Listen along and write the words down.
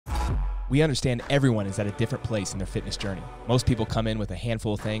We understand everyone is at a different place in their fitness journey. Most people come in with a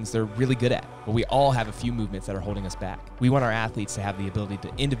handful of things they're really good at, but we all have a few movements that are holding us back. We want our athletes to have the ability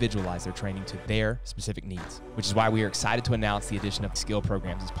to individualize their training to their specific needs, which is why we are excited to announce the addition of skill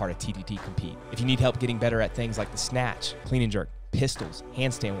programs as part of TTT Compete. If you need help getting better at things like the snatch, clean and jerk, pistols,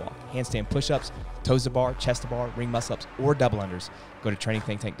 handstand walk, handstand push-ups, toes to bar, chest to bar, ring muscle-ups, or double unders, go to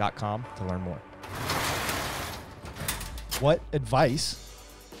trainingthinktank.com to learn more. What advice,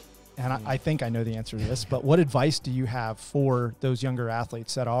 and I think I know the answer to this, but what advice do you have for those younger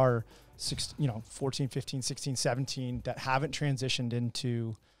athletes that are 14, 15, 16, 17 that haven't transitioned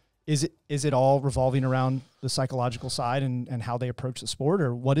into, is it all revolving around the psychological side and how they approach the sport,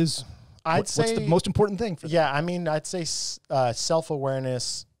 or what's the most important thing for them? Yeah, I mean, I'd say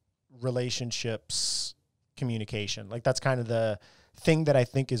self-awareness, relationships, communication. Like, that's kind of the thing that I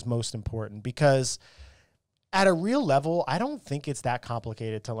think is most important, because at a real level, I don't think it's that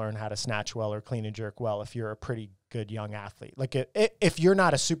complicated to learn how to snatch well or clean and jerk well if you're a pretty good young athlete. Like, if you're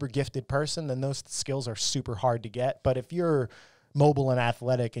not a super gifted person, then those skills are super hard to get. But if you're mobile and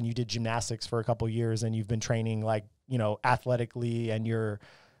athletic and you did gymnastics for a couple of years and you've been training, like, athletically, and you're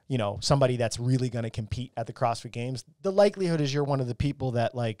somebody that's really going to compete at the CrossFit Games, the likelihood is you're one of the people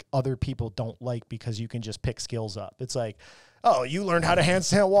that, like, other people don't like because you can just pick skills up. It's like, oh, you learned how to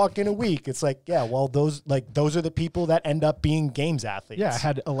handstand walk in a week. It's like, yeah, well, those are the people that end up being Games athletes. Yeah, I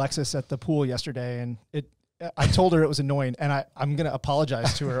had Alexis at the pool yesterday, and I told her it was annoying, and I'm going to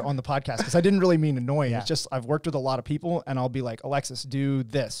apologize to her on the podcast because I didn't really mean annoying. Yeah. It's just I've worked with a lot of people, and I'll be like, Alexis, do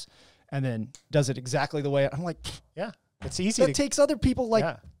this, and then does it exactly the way I'm like, yeah, it's easy. That takes other people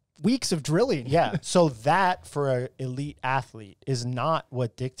weeks of drilling. Yeah. So that for an elite athlete is not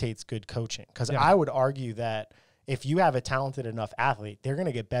what dictates good coaching. Because I would argue that if you have a talented enough athlete, they're going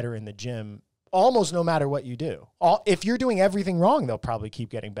to get better in the gym almost no matter what you do. If you're doing everything wrong, they'll probably keep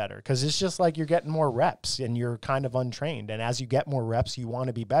getting better, because it's just like you're getting more reps and you're kind of untrained. And as you get more reps, you want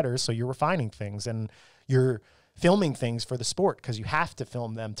to be better. So you're refining things and you're filming things for the sport because you have to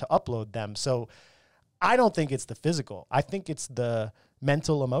film them to upload them. So I don't think it's the physical. I think it's the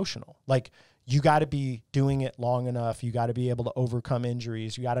mental, emotional. Like, you got to be doing it long enough. You got to be able to overcome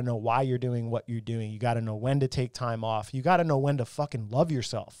injuries. You got to know why you're doing what you're doing. You got to know when to take time off. You got to know when to fucking love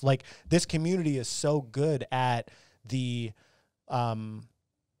yourself. Like, this community is so good at the,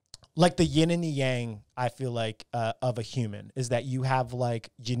 like, the yin and the yang, I feel like, of a human, is that you have,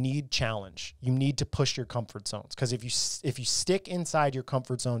 like, you need challenge. You need to push your comfort zones. Because if you stick inside your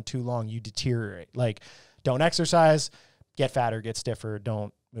comfort zone too long, you deteriorate. Like, don't exercise, get fatter, get stiffer,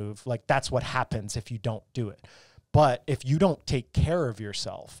 don't move. Like, that's what happens if you don't do it. But if you don't take care of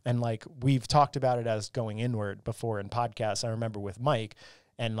yourself, and, like, we've talked about it as going inward before in podcasts, I remember with Mike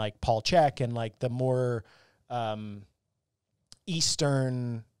and, like, Paul Chek, and, like, the more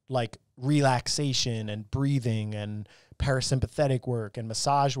Eastern, like, relaxation and breathing and parasympathetic work and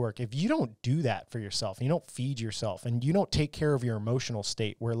massage work, if you don't do that for yourself, and you don't feed yourself, and you don't take care of your emotional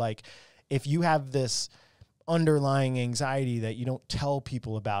state, where, like, if you have this underlying anxiety that you don't tell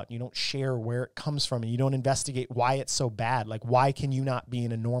people about, you don't share where it comes from, and you don't investigate why it's so bad. Like, why can you not be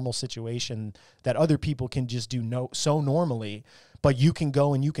in a normal situation that other people can just do so normally, but you can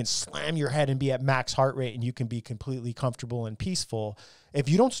go and you can slam your head and be at max heart rate and you can be completely comfortable and peaceful? If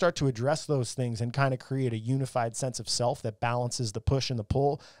you don't start to address those things and kind of create a unified sense of self that balances the push and the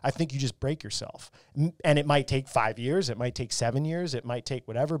pull, I think you just break yourself. And it might take 5 years, it might take 7 years, it might take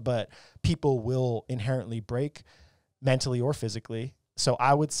whatever, but people will inherently break mentally or physically. So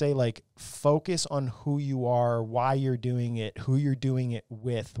I would say, like, focus on who you are, why you're doing it, who you're doing it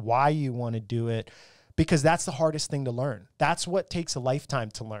with, why you want to do it, because that's the hardest thing to learn. That's what takes a lifetime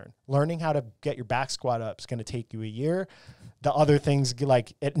to learn. Learning how to get your back squat up is going to take you a year. The other things,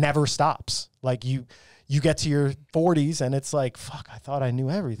 like, it never stops. Like, you get to your 40s and it's like, fuck, I thought I knew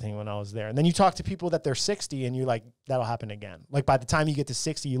everything when I was there. And then you talk to people that they're 60 and you're like, that'll happen again. Like, by the time you get to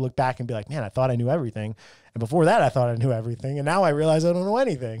 60, you look back and be like, man, I thought I knew everything. And before that, I thought I knew everything. And now I realize I don't know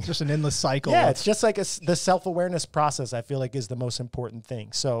anything. It's just an endless cycle. Yeah, it's just like the self-awareness process, I feel like, is the most important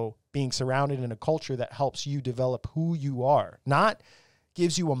thing. So being surrounded in a culture that helps you develop who you are, not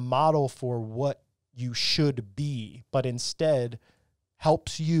gives you a model for what you should be, but instead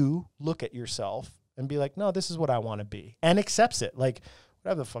helps you look at yourself and be like, no, this is what I want to be, and accepts it. Like,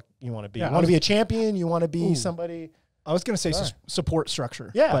 whatever the fuck you want to be. Yeah, you want to be a champion. You want to be somebody. I was going to say support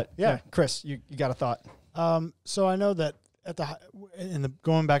structure. Yeah. But yeah. Chris, you got a thought. So I know that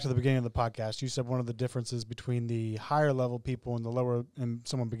going back to the beginning of the podcast, you said one of the differences between the higher level people and the lower and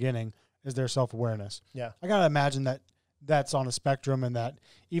someone beginning is their self-awareness. Yeah. I got to imagine that that's on a spectrum, and that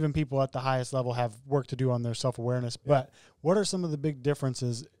even people at the highest level have work to do on their self-awareness. Yeah. But what are some of the big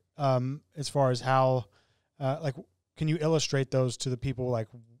differences as far as how, like, can you illustrate those to the people, like,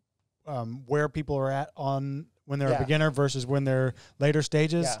 where people are at on when they're a beginner versus when they're later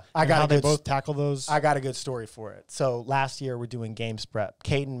stages? Yeah. How they both tackle those. I got a good story for it. So last year we're doing games prep.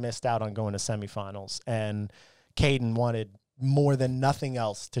 Caden missed out on going to semifinals, and Caden wanted more than nothing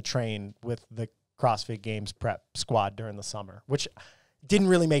else to train with the CrossFit Games prep squad during the summer, which didn't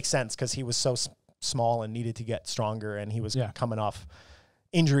really make sense because he was so small and needed to get stronger, and he was coming off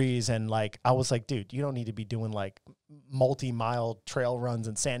injuries. And like, I was like, dude, you don't need to be doing like multi-mile trail runs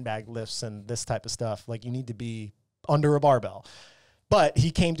and sandbag lifts and this type of stuff. Like, you need to be under a barbell. But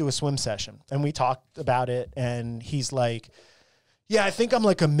he came to a swim session and we talked about it, and he's like, yeah, I think I'm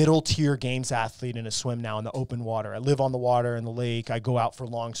like a middle tier games athlete in a swim now in the open water. I live on the water in the lake. I go out for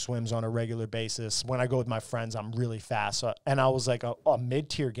long swims on a regular basis. When I go with my friends, I'm really fast. And I was like, a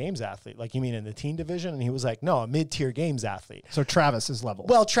mid-tier games athlete? Like, you mean in the teen division? And he was like, no, a mid-tier games athlete. So Travis's level.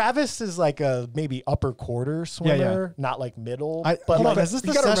 Well, Travis is like a maybe upper quarter swimmer, not like middle. But hold on, is this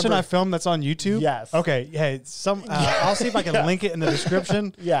the session I filmed that's on YouTube? Yes. Okay. Hey, I'll see if I can link it in the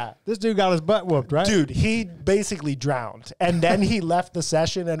description. Yeah. This dude got his butt whooped, right? Dude, he basically drowned. And then he left the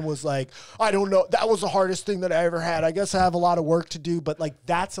session and was like, I don't know. That was the hardest thing that I ever had. I guess I have a lot of work to do. But like,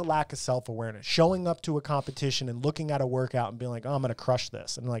 that's a lack of self-awareness. Showing up to a competition and looking at a workout and being like, oh, I'm going to crush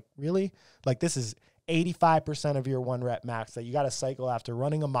this. And like, really? Like, this is 85% of your 1 rep max that you got to cycle after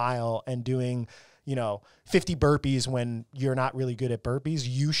running a mile and doing, 50 burpees when you're not really good at burpees.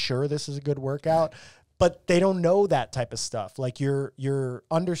 You sure this is a good workout? But they don't know that type of stuff. Like, your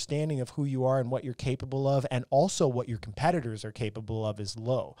understanding of who you are and what you're capable of, and also what your competitors are capable of, is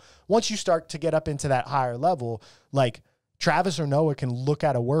low. Once you start to get up into that higher level, like Travis or Noah can look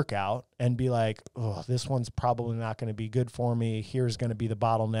at a workout and be like, oh, this one's probably not going to be good for me. Here's going to be the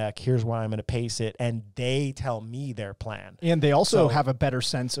bottleneck. Here's why I'm going to pace it. And they tell me their plan. And they also have a better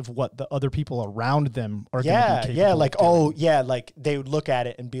sense of what the other people around them are going to be capable of doing. Like they would look at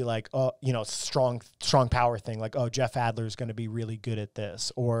it and be like, oh, strong power thing. Like, oh, Jeff Adler's going to be really good at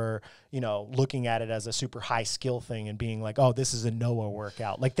this. Or, looking at it as a super high skill thing and being like, oh, this is a Noah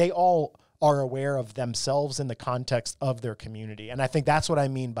workout. Like, they all are aware of themselves in the context of their community. And I think that's what I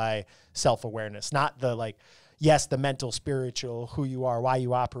mean by self-awareness, not the like, yes, the mental, spiritual, who you are, why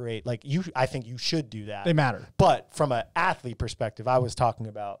you operate. Like, I think you should do that. They matter. But from an athlete perspective, I was talking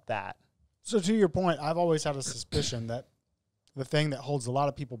about that. So to your point, I've always had a suspicion that the thing that holds a lot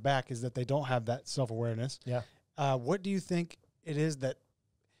of people back is that they don't have that self-awareness. Yeah. What do you think it is that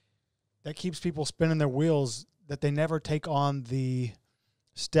keeps people spinning their wheels, that they never take on the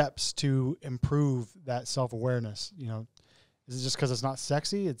steps to improve that self-awareness? Is it just because it's not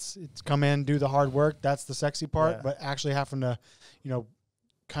sexy? It's come in, do the hard work. That's the sexy part. But actually having to,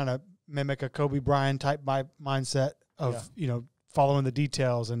 kind of mimic a Kobe Bryant type mindset of, following the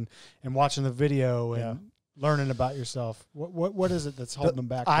details and watching the video and learning about yourself. What is it that's holding them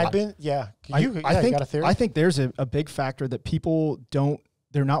back? I think there's a big factor that people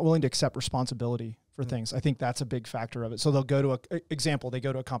they're not willing to accept responsibility for things. I think that's a big factor of it. So they'll go to they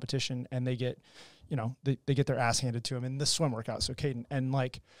go to a competition and they get, they get their ass handed to them in the swim workout. So Caden, and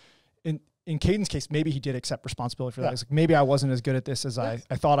like in Caden's case, maybe he did accept responsibility for that. He's like, maybe I wasn't as good at this as I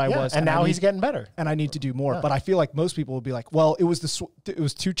thought I was. And now he's getting better. And I need to do more. But I feel like most people will be like, well, it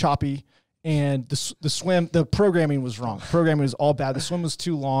was too choppy. And the programming was wrong. Programming was all bad. The swim was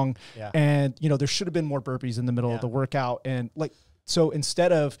too long. Yeah. And, there should have been more burpees in the middle of the workout. And like, so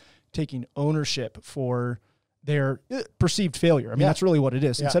instead of taking ownership for their perceived failure, I mean, that's really what it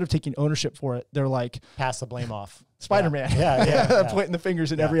is. Yeah. Instead of taking ownership for it, they're like, pass the blame off. Spider-Man. Yeah. Pointing the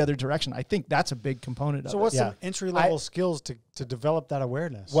fingers in every other direction. I think that's a big component of it. So what's some entry-level skills to develop that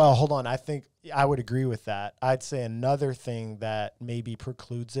awareness? Well, hold on. I think I would agree with that. I'd say another thing that maybe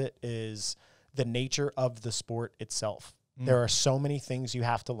precludes it is the nature of the sport itself. There are so many things you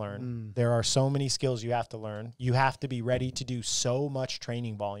have to learn. There are so many skills you have to learn. You have to be ready to do so much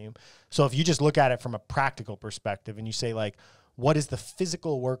training volume. So if you just look at it from a practical perspective and you say, like, what is the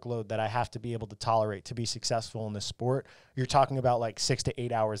physical workload that I have to be able to tolerate to be successful in this sport? You're talking about like 6 to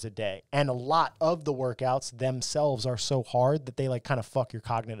 8 hours a day. And a lot of the workouts themselves are so hard that they like kind of fuck your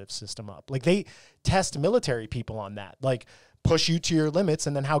cognitive system up. Like, they test military people on that. Like, push you to your limits,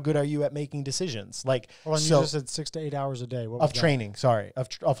 and then how good are you at making decisions? Like, you just said 6 to 8 hours a day. What was of training, sorry,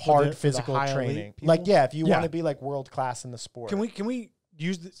 of hard physical training. Like, if you want to be like world class in the sport. Can we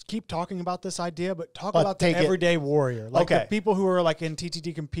use this, keep talking about this idea, but talk about the everyday warrior, like the people who are like in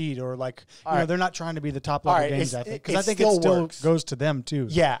TTT compete, or like they're not trying to be the top level games athlete, because I think it still goes to them too.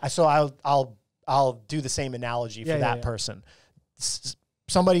 Yeah, so I'll do the same analogy for that person.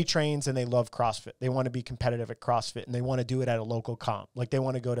 somebody trains and they love CrossFit. They want to be competitive at CrossFit and they want to do it at a local comp. Like they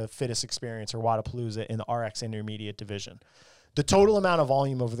want to go to Fittest Experience or Wadapalooza in the RX intermediate division. The total amount of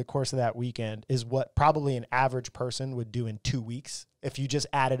volume over the course of that weekend is what probably an average person would do in 2 weeks. If you just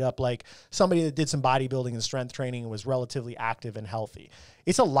added up like somebody that did some bodybuilding and strength training and was relatively active and healthy.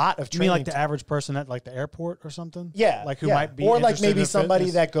 It's a lot of training. You mean like the average person at like the airport or something? Yeah. Like who might be or like interested maybe in somebody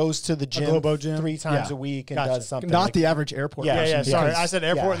fitness? that goes to the gym, Globo gym? 3 times Yeah. a week and Gotcha. does something. Not like the average airport Yeah, person. yeah. Sorry, because- I said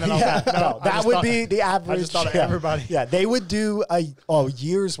airport and then yeah, I was no, that would be the average. I just thought of everybody. Yeah, they would do a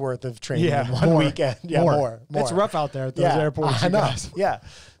year's worth of training Yeah, in one more. weekend. Yeah, more. It's rough out there at those airports. I you know. guys. Yeah.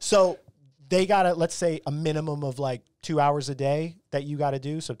 So they got let's say a minimum of like 2 hours a day that you got to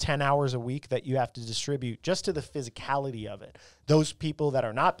do. So 10 hours a week that you have to distribute just to the physicality of it. Those people that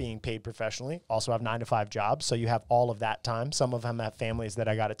are not being paid professionally also have 9 to 5 jobs. So you have all of that time. Some of them have families that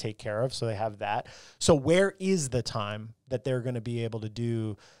I got to take care of. So they have that. So where is the time that they're going to be able to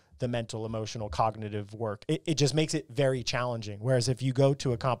do the mental, emotional, cognitive work? It just makes it very challenging. Whereas if you go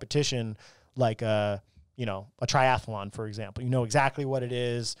to a competition like a triathlon, for example, you know exactly what it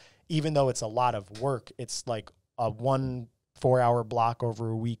is. Even though it's a lot of work, it's like a 1 4-hour block over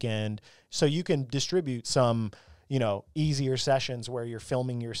a weekend. So you can distribute some, easier sessions where you're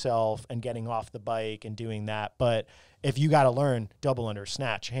filming yourself and getting off the bike and doing that. But if you got to learn double under,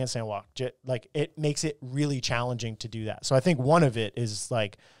 snatch, handstand walk, like it makes it really challenging to do that. So I think one of it is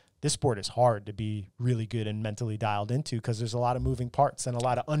like, this sport is hard to be really good and mentally dialed into because there's a lot of moving parts and a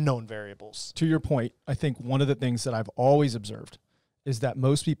lot of unknown variables. To your point, I think one of the things that I've always observed is that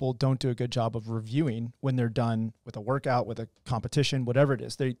most people don't do a good job of reviewing when they're done with a workout, with a competition, whatever it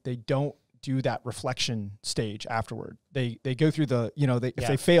is. They don't do that reflection stage afterward. They go through the, if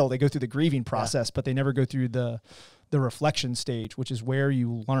they fail, they go through the grieving process, but they never go through the reflection stage, which is where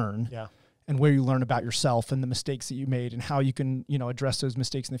you learn. Yeah. And where you learn about yourself and the mistakes that you made and how you can, address those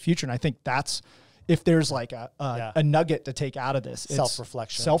mistakes in the future. And I think that's, if there's like a nugget to take out of this, it's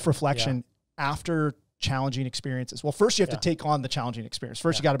self-reflection after challenging experiences. Well, first you have to take on the challenging experience.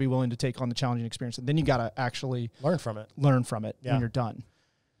 First you got to be willing to take on the challenging experience, and then you got to actually learn from it when you're done.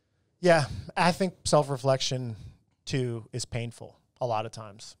 Yeah. I think self-reflection too is painful a lot of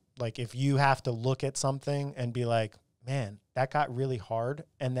times. Like if you have to look at something and be like, man, that got really hard.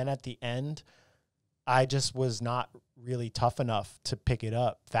 And then at the end, I just was not really tough enough to pick it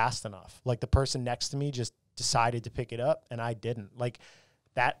up fast enough. Like the person next to me just decided to pick it up and I didn't. Like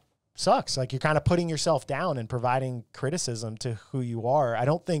that sucks. Like you're kind of putting yourself down and providing criticism to who you are. I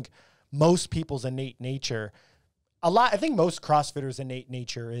don't think most people's innate nature, I think most CrossFitters' innate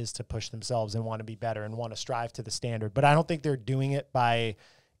nature is to push themselves and want to be better and want to strive to the standard. But I don't think they're doing it by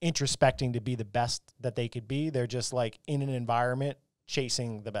introspecting to be the best that they could be. They're just like in an environment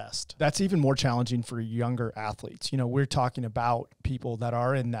chasing the best. That's even more challenging for younger athletes. We're talking about people that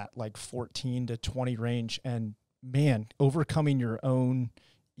are in that like 14 to 20 range, and man, overcoming your own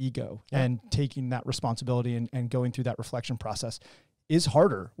ego and taking that responsibility and going through that reflection process is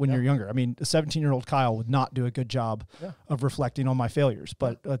harder when you're younger. I mean, a 17-year-old Kyle would not do a good job of reflecting on my failures,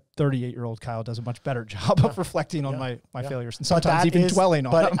 but a 38-year-old Kyle does a much better job of reflecting on my failures and sometimes even dwelling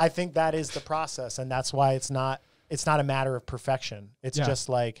on them. But I think that is the process, and that's why it's not a matter of perfection. It's just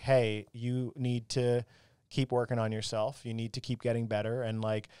like, hey, you need to keep working on yourself. You need to keep getting better and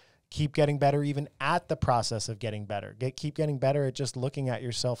like keep getting better even at the process of getting better. Keep getting better at just looking at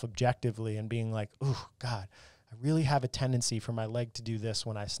yourself objectively and being like, oh, God, I really have a tendency for my leg to do this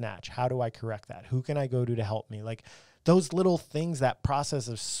when I snatch. How do I correct that? Who can I go to help me? Like those little things, that process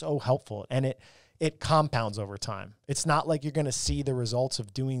is so helpful, and it compounds over time. It's not like you're going to see the results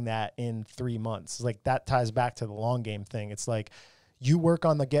of doing that in 3 months. Like that ties back to the long game thing. It's like you work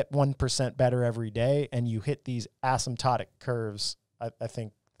on the get 1% better every day and you hit these asymptotic curves. I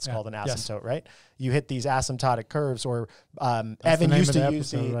think it's called an asymptote, right? You hit these asymptotic curves, or Evan used to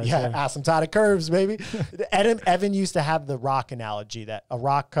use asymptotic curves, baby. Evan used to have the rock analogy that a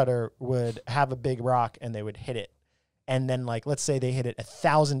rock cutter would have a big rock and they would hit it. And then like, let's say they hit it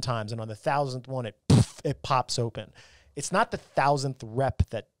 1,000 times and on the 1,000th one, it pops open. It's not the 1,000th rep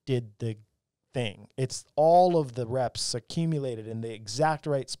that did the thing. It's all of the reps accumulated in the exact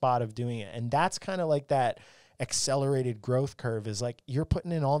right spot of doing it. And that's kind of like that accelerated growth curve, is like you're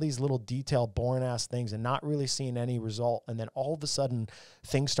putting in all these little detail boring ass things and not really seeing any result. And then all of a sudden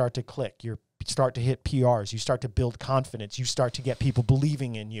things start to click. You start to hit PRs. You start to build confidence. You start to get people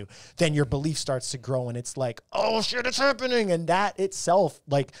believing in you. Then your belief starts to grow and it's like, oh shit, it's happening. And that itself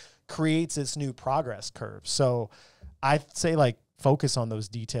like creates this new progress curve. So I'd say like focus on those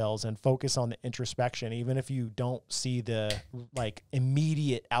details and focus on the introspection, even if you don't see the like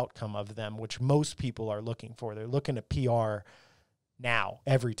immediate outcome of them, which most people are looking for. They're looking at PR now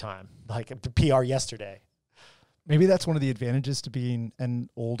every time, like the PR yesterday. Maybe that's one of the advantages to being an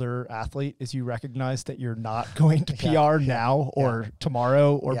older athlete is you recognize that you're not going to PR now or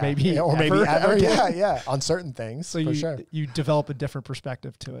tomorrow or maybe ever. Yeah, on certain things. So you develop a different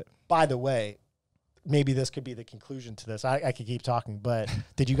perspective to it. By the way, maybe this could be the conclusion to this. I could keep talking, but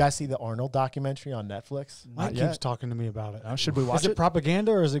did you guys see the Arnold documentary on Netflix? Mike keeps talking to me about it. Should we watch it? Is it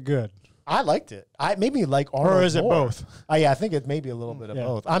propaganda or is it good? I liked it. It made me like Arnold Or is it more. both? Yeah, I think it may be a little bit of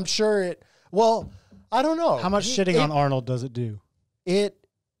both. I'm sure it. Well, I don't know. How much shitting on Arnold does it do? It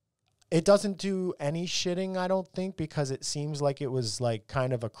doesn't do any shitting, I don't think, because it seems like it was like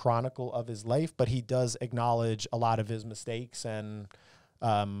kind of a chronicle of his life, but he does acknowledge a lot of his mistakes and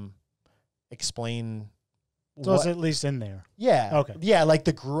explain. So it's at least in there. Yeah. Okay. Yeah, like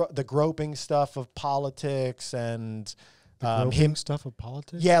the groping stuff of politics and stuff of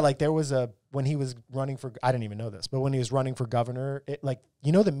politics. Yeah, like there was when he was running for, I didn't even know this, but when he was running for governor, it like,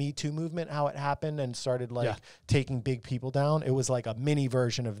 you know, the Me Too movement, how it happened and started like taking big people down. It was like a mini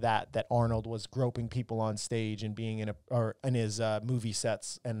version of that Arnold was groping people on stage and being in his movie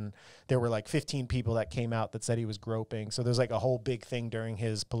sets. And there were like 15 people that came out that said he was groping. So there's like a whole big thing during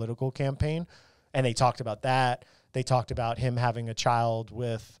his political campaign. And they talked about that. They talked about him having a child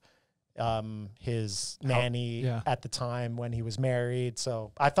with his nanny at the time when he was married.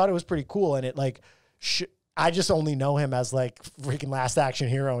 So I thought it was pretty cool. And it like, I just only know him as like freaking Last Action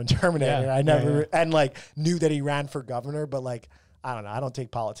Hero and Terminator. I never, and like knew that he ran for governor, but like, I don't know. I don't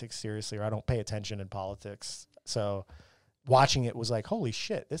take politics seriously, or I don't pay attention in politics. So watching it was like, holy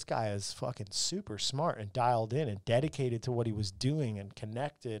shit, this guy is fucking super smart and dialed in and dedicated to what he was doing and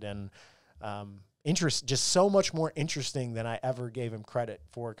connected and, just so much more interesting than I ever gave him credit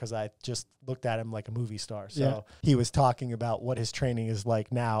for, because I just looked at him like a movie star. So he was talking about what his training is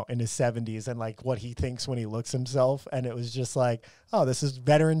like now in his 70s and like what he thinks when he looks himself. And it was just like, oh, this is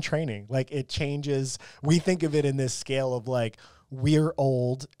veteran training. Like it changes. We think of it in this scale of like, we're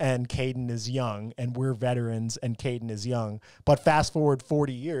old and Caden is young, and we're veterans and Caden is young. But fast forward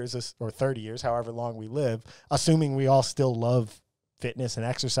 40 years or 30 years, however long we live, assuming we all still love fitness and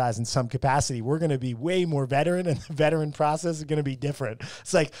exercise in some capacity, we're going to be way more veteran, and the veteran process is going to be different.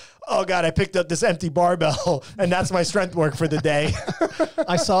 It's like, oh God, I picked up this empty barbell and that's my strength work for the day.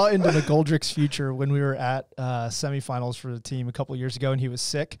 I saw into McGoldrick's future when we were at semifinals for the team a couple of years ago, and he was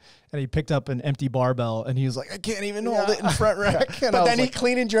sick and he picked up an empty barbell and he was like, I can't even hold it in front rack. But then he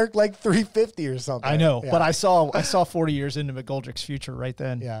clean and jerked like 350 or something. I know, but I saw 40 years into McGoldrick's future right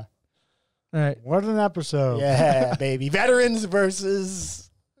then. Yeah. All right. What an episode. Yeah, baby. Veterans versus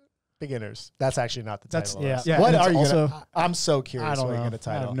beginners. That's actually not the title. What are you also? I'm so curious. I don't know. What you're going to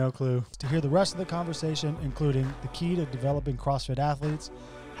title. I have no clue. To hear the rest of the conversation, including the key to developing CrossFit athletes,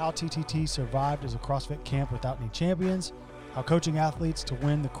 how TTT survived as a CrossFit camp without any champions, how coaching athletes to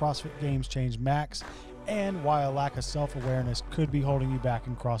win the CrossFit Games changed max, and why a lack of self-awareness could be holding you back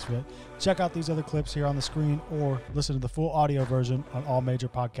in CrossFit. Check out these other clips here on the screen or listen to the full audio version on all major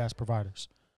podcast providers.